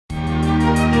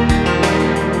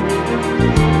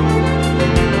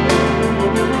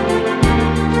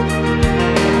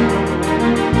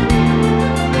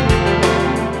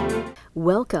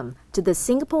Welcome to the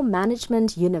Singapore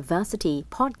Management University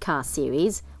podcast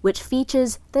series, which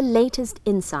features the latest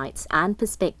insights and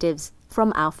perspectives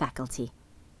from our faculty.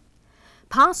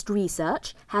 Past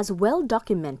research has well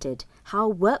documented how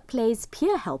workplace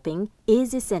peer helping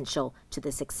is essential to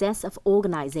the success of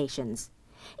organizations.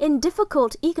 In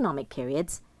difficult economic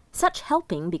periods, such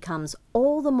helping becomes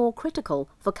all the more critical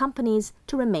for companies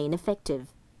to remain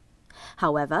effective.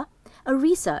 However, a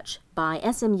research by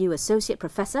SMU Associate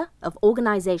Professor of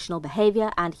Organizational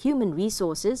Behavior and Human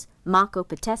Resources, Marco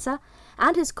Patessa,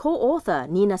 and his co-author,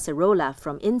 Nina Sarola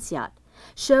from INSEAD,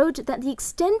 showed that the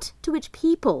extent to which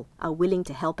people are willing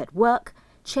to help at work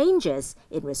changes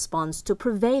in response to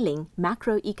prevailing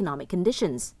macroeconomic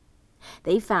conditions.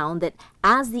 They found that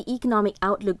as the economic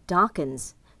outlook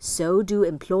darkens, so do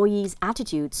employees'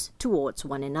 attitudes towards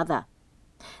one another.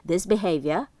 This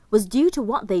behavior was due to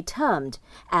what they termed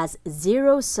as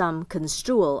zero-sum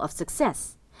construal of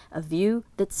success, a view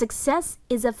that success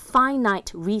is a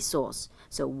finite resource,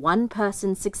 so one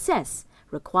person's success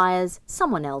requires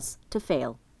someone else to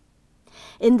fail.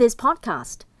 In this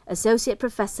podcast, Associate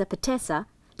Professor Patessa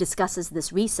discusses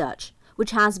this research,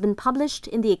 which has been published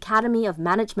in the Academy of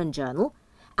Management Journal,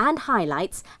 and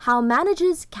highlights how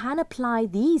managers can apply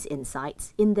these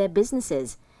insights in their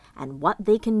businesses and what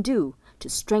they can do to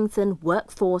strengthen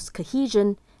workforce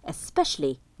cohesion,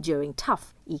 especially during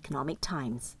tough economic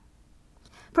times.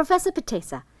 Professor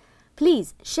Patessa,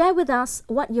 please share with us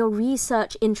what your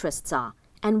research interests are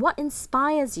and what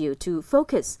inspires you to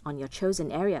focus on your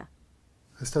chosen area.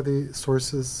 I study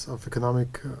sources of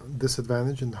economic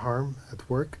disadvantage and harm at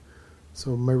work.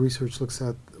 So my research looks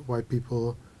at why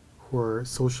people who are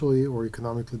socially or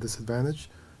economically disadvantaged,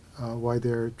 why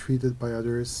they're treated by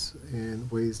others in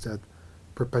ways that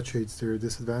perpetuates their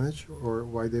disadvantage, or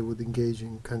why they would engage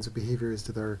in kinds of behaviors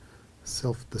that are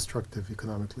self-destructive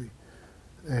economically.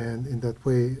 And in that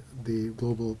way, the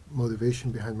global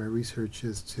motivation behind my research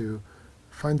is to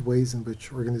find ways in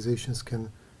which organizations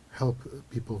can help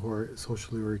people who are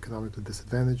socially or economically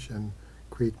disadvantaged and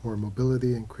create more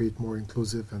mobility and create more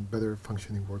inclusive and better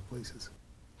functioning workplaces.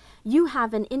 You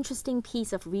have an interesting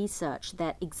piece of research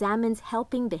that examines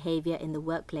helping behavior in the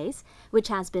workplace, which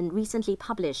has been recently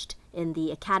published in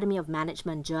the Academy of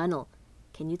Management Journal.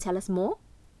 Can you tell us more?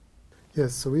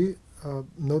 Yes, so we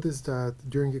noticed that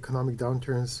during economic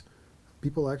downturns,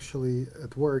 people actually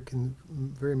at work in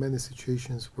very many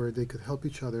situations where they could help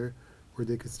each other, where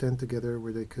they could stand together,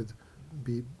 where they could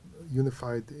be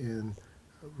unified in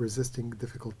resisting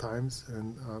difficult times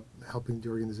and helping the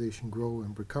organization grow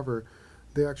and recover,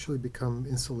 they actually become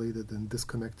insulated and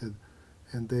disconnected,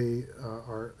 and they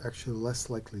are actually less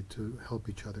likely to help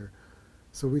each other.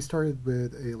 So we started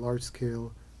with a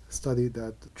large-scale study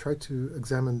that tried to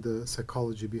examine the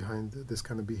psychology behind this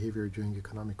kind of behavior during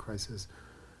economic crisis.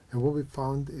 And what we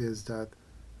found is that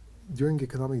during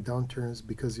economic downturns,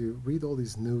 because you read all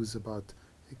these news about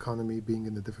economy being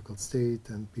in a difficult state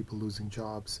and people losing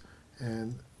jobs,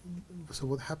 and so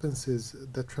what happens is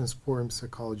that transforms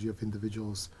psychology of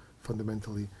individuals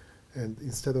fundamentally. And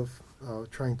instead of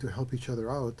trying to help each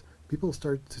other out, people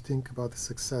start to think about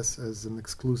success as an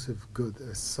exclusive good,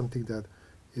 as something that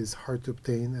is hard to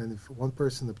obtain. And if one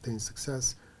person obtains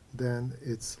success, then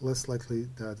it's less likely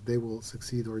that they will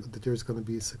succeed or that there's going to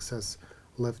be success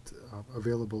left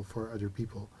available for other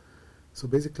people. So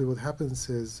basically what happens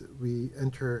is we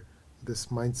enter this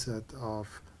mindset of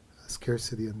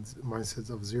scarcity and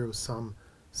mindset of zero-sum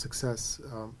success,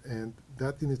 and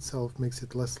that in itself makes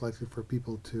it less likely for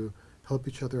people to help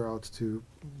each other out to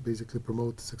basically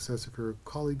promote the success of your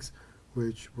colleagues,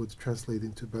 which would translate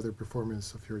into better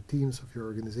performance of your teams, of your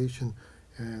organization,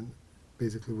 and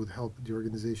basically would help the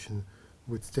organization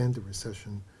withstand the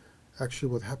recession.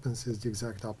 Actually, what happens is the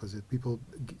exact opposite. People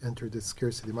enter this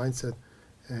scarcity mindset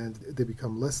and they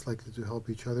become less likely to help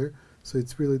each other. So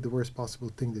it's really the worst possible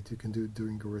thing that you can do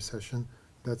during a recession.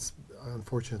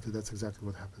 Unfortunately, that's exactly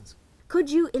what happens. Could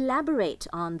you elaborate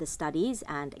on the studies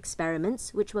and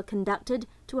experiments which were conducted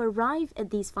to arrive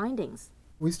at these findings?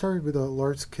 We started with a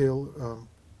large-scale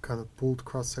kind of pooled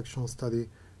cross-sectional study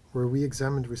where we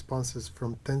examined responses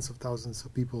from tens of thousands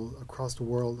of people across the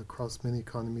world, across many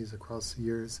economies, across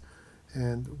years,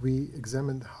 and we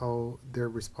examined how their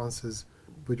responses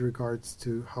with regards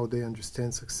to how they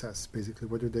understand success, basically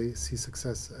whether they see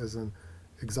success as an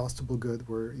exhaustible good,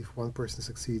 where if one person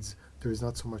succeeds, there is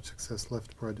not so much success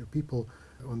left for other people,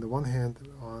 on the one hand,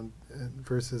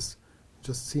 versus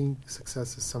just seeing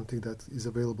success as something that is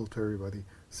available to everybody,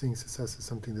 seeing success as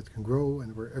something that can grow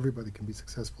and where everybody can be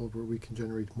successful, where we can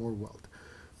generate more wealth.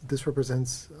 This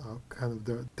represents kind of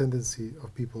the tendency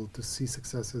of people to see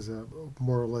success as a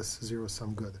more or less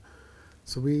zero-sum good.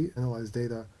 So we analyzed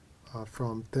data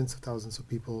from tens of thousands of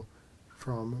people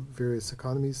from various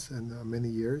economies and many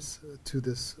years to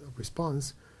this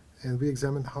response, and we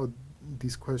examined how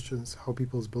these questions, how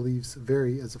people's beliefs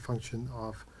vary as a function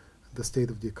of the state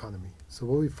of the economy. So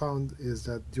what we found is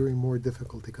that during more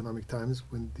difficult economic times,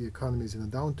 when the economy is in a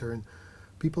downturn,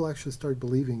 people actually start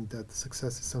believing that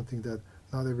success is something that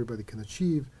not everybody can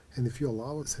achieve, and if you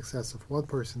allow the success of one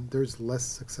person, there's less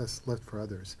success left for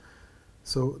others.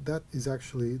 So that is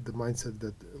actually the mindset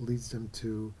that leads them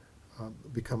to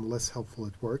become less helpful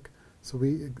at work. So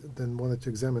we then wanted to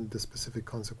examine the specific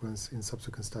consequence in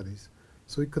subsequent studies.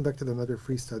 So we conducted another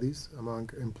 3 studies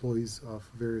among employees of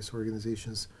various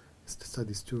organizations,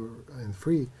 studies 2 and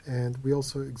 3, and we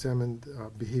also examined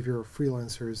behavior of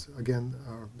freelancers, again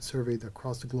surveyed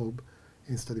across the globe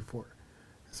in study 4.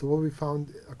 So what we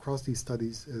found across these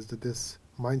studies is that this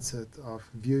mindset of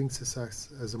viewing success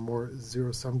as a more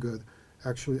zero-sum good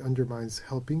actually undermines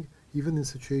helping, even in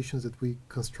situations that we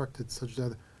constructed such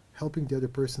that helping the other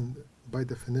person by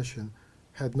definition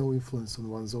had no influence on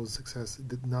one's own success,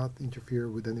 did not interfere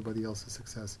with anybody else's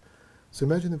success. So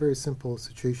imagine a very simple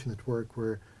situation at work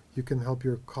where you can help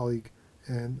your colleague,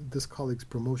 and this colleague's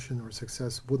promotion or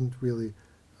success wouldn't really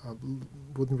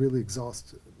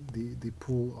exhaust the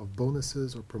pool of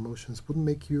bonuses or promotions, wouldn't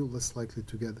make you less likely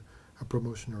to get a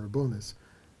promotion or a bonus.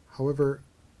 However,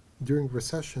 during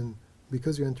recession,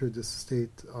 because you enter this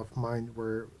state of mind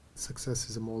where success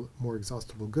is a more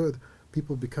exhaustible good,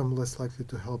 people become less likely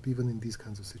to help even in these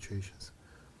kinds of situations.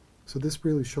 So this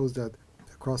really shows that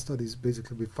across studies,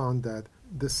 basically we found that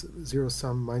this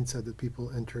zero-sum mindset that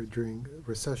people enter during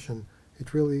recession,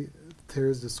 it really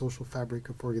tears the social fabric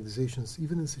of organizations,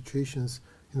 even in situations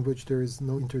in which there is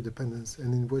no interdependence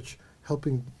and in which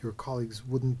helping your colleagues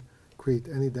wouldn't create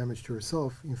any damage to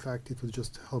yourself. In fact, it would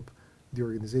just help the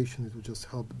organization, it would just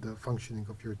help the functioning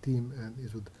of your team, and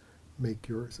it would make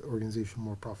your organization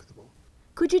more profitable.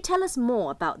 Could you tell us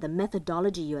more about the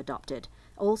methodology you adopted?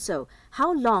 Also,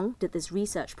 how long did this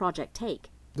research project take?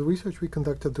 The research we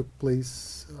conducted took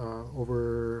place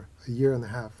over a year and a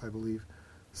half, I believe.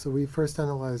 So we first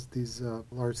analyzed these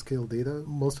large-scale data.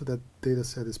 Most of that data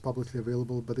set is publicly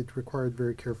available, but it required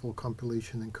very careful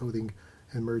compilation, encoding,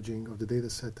 and merging of the data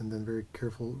set, and then very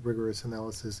careful, rigorous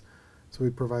analysis. So we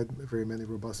provide very many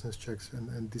robustness checks,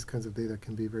 and these kinds of data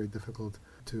can be very difficult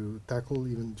to tackle,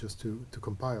 even just to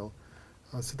compile.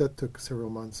 So that took several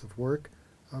months of work.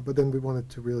 But then we wanted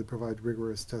to really provide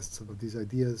rigorous tests of these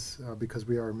ideas because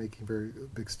we are making very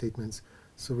big statements.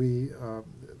 So we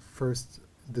first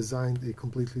designed a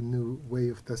completely new way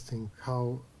of testing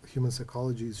how human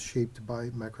psychology is shaped by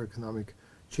macroeconomic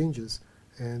changes.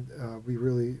 And we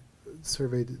really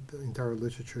surveyed the entire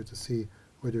literature to see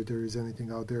whether there is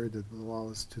anything out there that will allow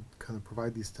us to kind of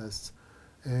provide these tests.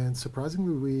 And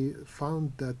surprisingly, we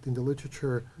found that in the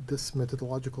literature, this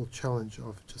methodological challenge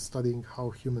of just studying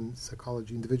how human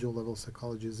psychology, individual level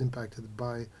psychology, is impacted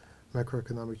by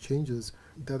macroeconomic changes,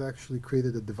 that actually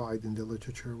created a divide in the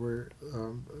literature where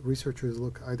researchers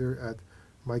look either at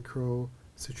micro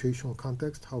situational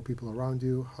context, how people around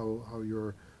you, how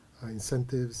your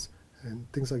incentives and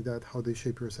things like that, how they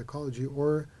shape your psychology,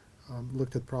 or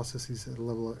looked at processes at the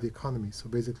level of the economy. So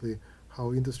basically,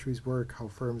 how industries work, how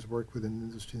firms work within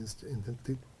industries, and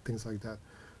things like that.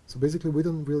 So basically, we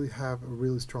don't really have a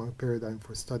really strong paradigm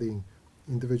for studying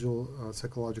individual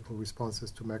psychological responses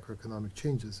to macroeconomic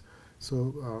changes.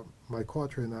 So my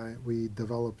co-author and I, we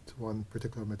developed one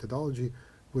particular methodology,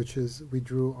 which is we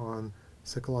drew on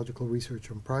psychological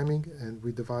research on priming, and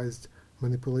we devised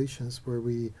manipulations where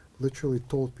we literally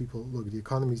told people, look, the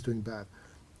economy is doing bad.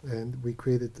 And we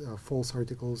created false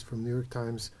articles from New York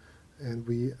Times, and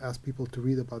we asked people to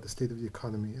read about the state of the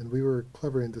economy. And we were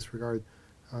clever in this regard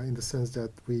in the sense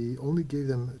that we only gave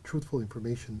them truthful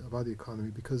information about the economy,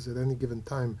 because at any given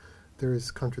time there is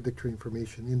contradictory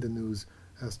information in the news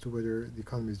as to whether the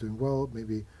economy is doing well.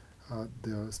 Maybe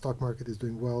the stock market is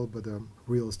doing well, but the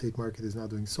real estate market is not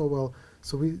doing so well.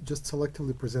 So we just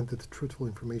selectively presented truthful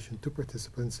information to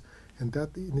participants, and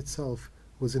that in itself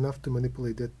was enough to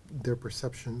manipulate their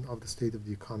perception of the state of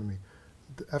the economy.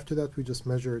 After that, we just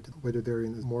measured whether they're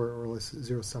in a more or less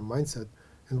zero-sum mindset,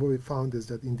 and what we found is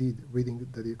that indeed reading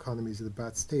that the economy is in a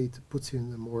bad state puts you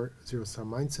in a more zero-sum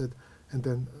mindset, and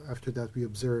then after that we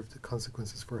observed the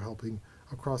consequences for helping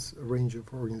across a range of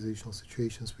organizational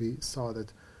situations. We saw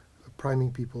that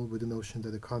priming people with the notion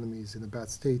that the economy is in a bad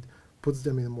state puts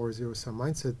them in a more zero-sum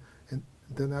mindset, and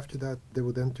then after that they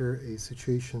would enter a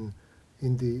situation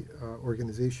in the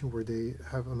organization where they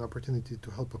have an opportunity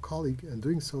to help a colleague, and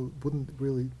doing so wouldn't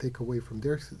really take away from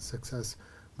their success,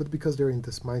 but because they're in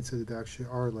this mindset, they actually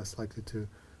are less likely to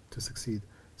succeed.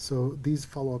 So these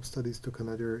follow-up studies took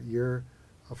another year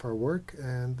of our work,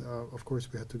 and of course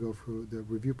we had to go through the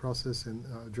review process and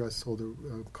address all the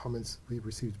comments we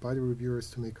received by the reviewers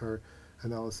to make our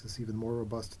analysis even more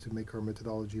robust, to make our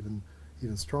methodology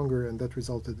even stronger, and that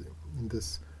resulted in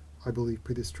this, I believe,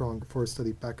 pretty strong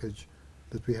four-study package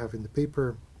that we have in the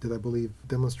paper that I believe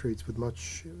demonstrates with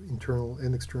much internal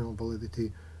and external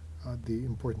validity the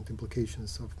important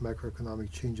implications of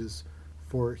macroeconomic changes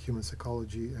for human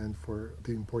psychology and for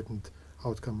the important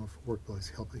outcome of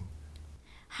workplace helping.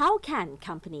 How can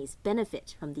companies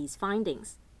benefit from these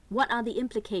findings? What are the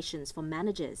implications for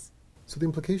managers? So the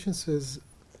implications is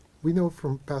we know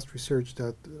from past research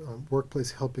that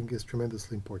workplace helping is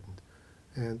tremendously important.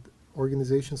 And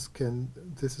organizations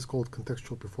this is called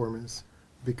contextual performance,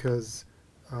 because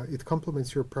it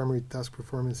complements your primary task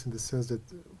performance in the sense that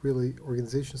really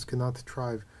organizations cannot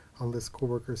thrive unless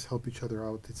coworkers help each other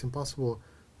out. It's impossible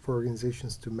for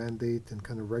organizations to mandate and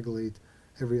kind of regulate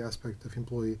every aspect of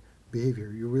employee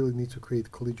behavior. You really need to create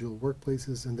collegial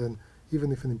workplaces, and then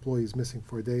even if an employee is missing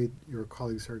for a day, your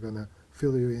colleagues are going to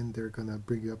fill you in, they're going to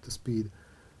bring you up to speed.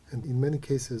 And in many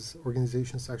cases,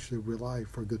 organizations actually rely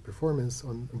for good performance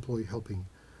on employee helping.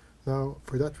 Now,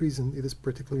 for that reason, it is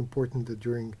particularly important that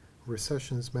during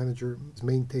recessions, managers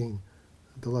maintain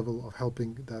the level of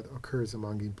helping that occurs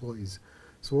among employees.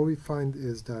 So what we find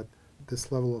is that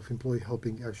this level of employee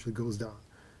helping actually goes down.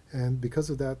 And because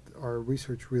of that, our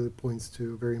research really points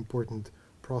to a very important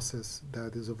process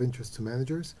that is of interest to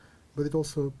managers, but it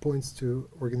also points to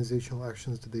organizational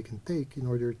actions that they can take in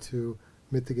order to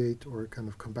mitigate or kind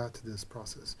of combat this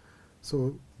process.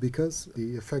 So because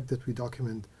the effect that we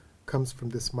document comes from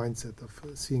this mindset of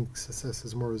seeing success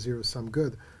as more zero-sum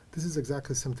good, this is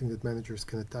exactly something that managers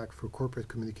can attack through corporate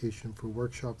communication, through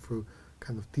workshop, through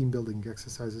kind of team-building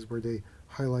exercises where they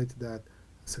highlight that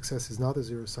success is not a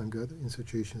zero-sum good in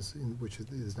situations in which it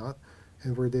is not,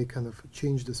 and where they kind of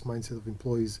change this mindset of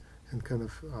employees and kind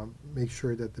of make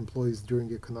sure that employees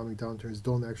during economic downturns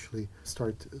don't actually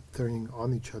start turning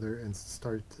on each other and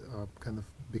start kind of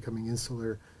becoming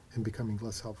insular and becoming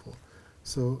less helpful.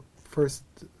 So first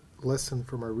lesson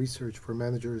from our research for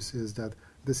managers is that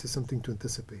this is something to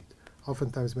anticipate.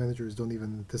 Oftentimes managers don't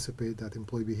even anticipate that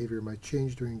employee behavior might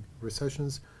change during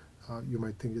recessions. You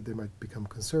might think that they might become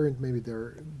concerned, maybe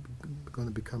they're going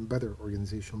to become better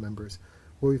organizational members.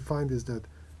 What we find is that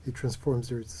it transforms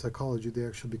their psychology, they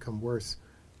actually become worse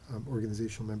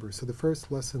organizational members. So the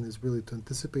first lesson is really to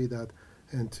anticipate that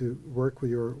and to work with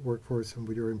your workforce and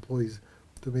with your employees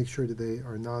to make sure that they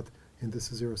are not in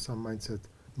this zero-sum mindset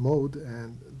mode,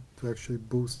 and to actually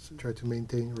try to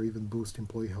maintain or even boost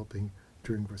employee helping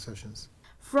during recessions.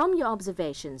 From your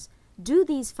observations, do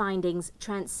these findings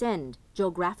transcend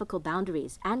geographical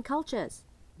boundaries and cultures?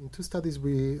 In two studies,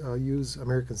 we use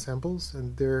American samples,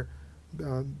 and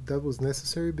that was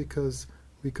necessary because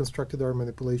we constructed our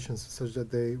manipulations such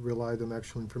that they relied on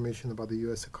actual information about the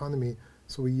U.S. economy,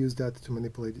 so we used that to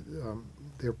manipulate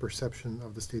their perception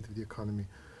of the state of the economy.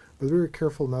 But we were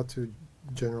careful not to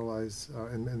generalize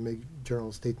and make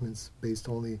general statements based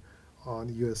only on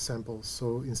U.S. samples.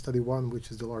 So in study one, which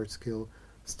is the large-scale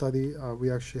study,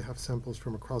 we actually have samples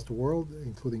from across the world,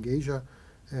 including Asia,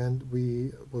 and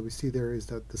what we see there is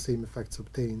that the same effects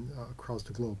obtain across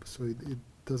the globe. So it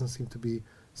doesn't seem to be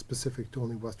specific to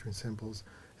only Western samples.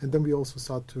 And then we also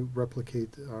sought to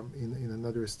replicate in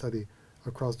another study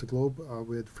across the globe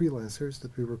with freelancers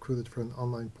that we recruited for an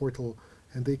online portal,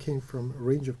 and they came from a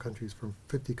range of countries, from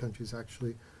 50 countries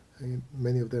actually,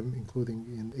 many of them including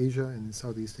in Asia and in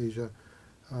Southeast Asia.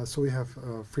 So we have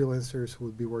freelancers who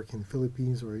would be working in the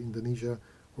Philippines or Indonesia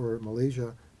or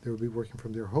Malaysia. They would be working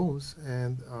from their homes,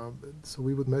 and so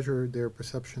we would measure their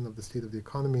perception of the state of the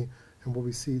economy, and what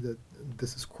we see that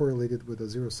this is correlated with a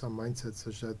zero-sum mindset,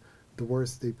 such that the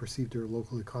worse they perceive their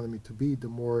local economy to be, the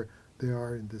more they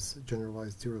are in this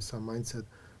generalized zero-sum mindset.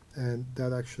 And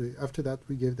that actually, after that,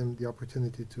 we gave them the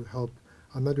opportunity to help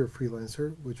another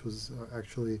freelancer, which was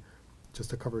actually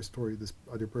just a cover story. This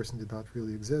other person did not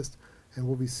really exist. And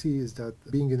what we see is that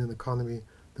being in an economy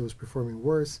that was performing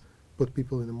worse put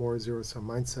people in a more zero-sum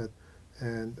mindset,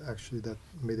 and actually that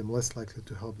made them less likely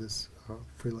to help this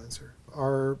freelancer.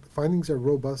 Our findings are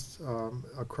robust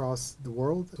across the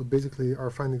world. So basically, our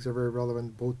findings are very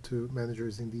relevant both to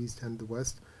managers in the East and the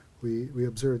West. We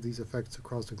observe these effects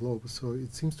across the globe. So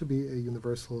it seems to be a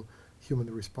universal human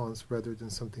response rather than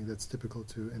something that's typical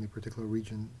to any particular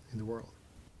region in the world.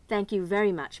 Thank you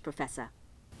very much, Professor.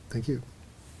 Thank you.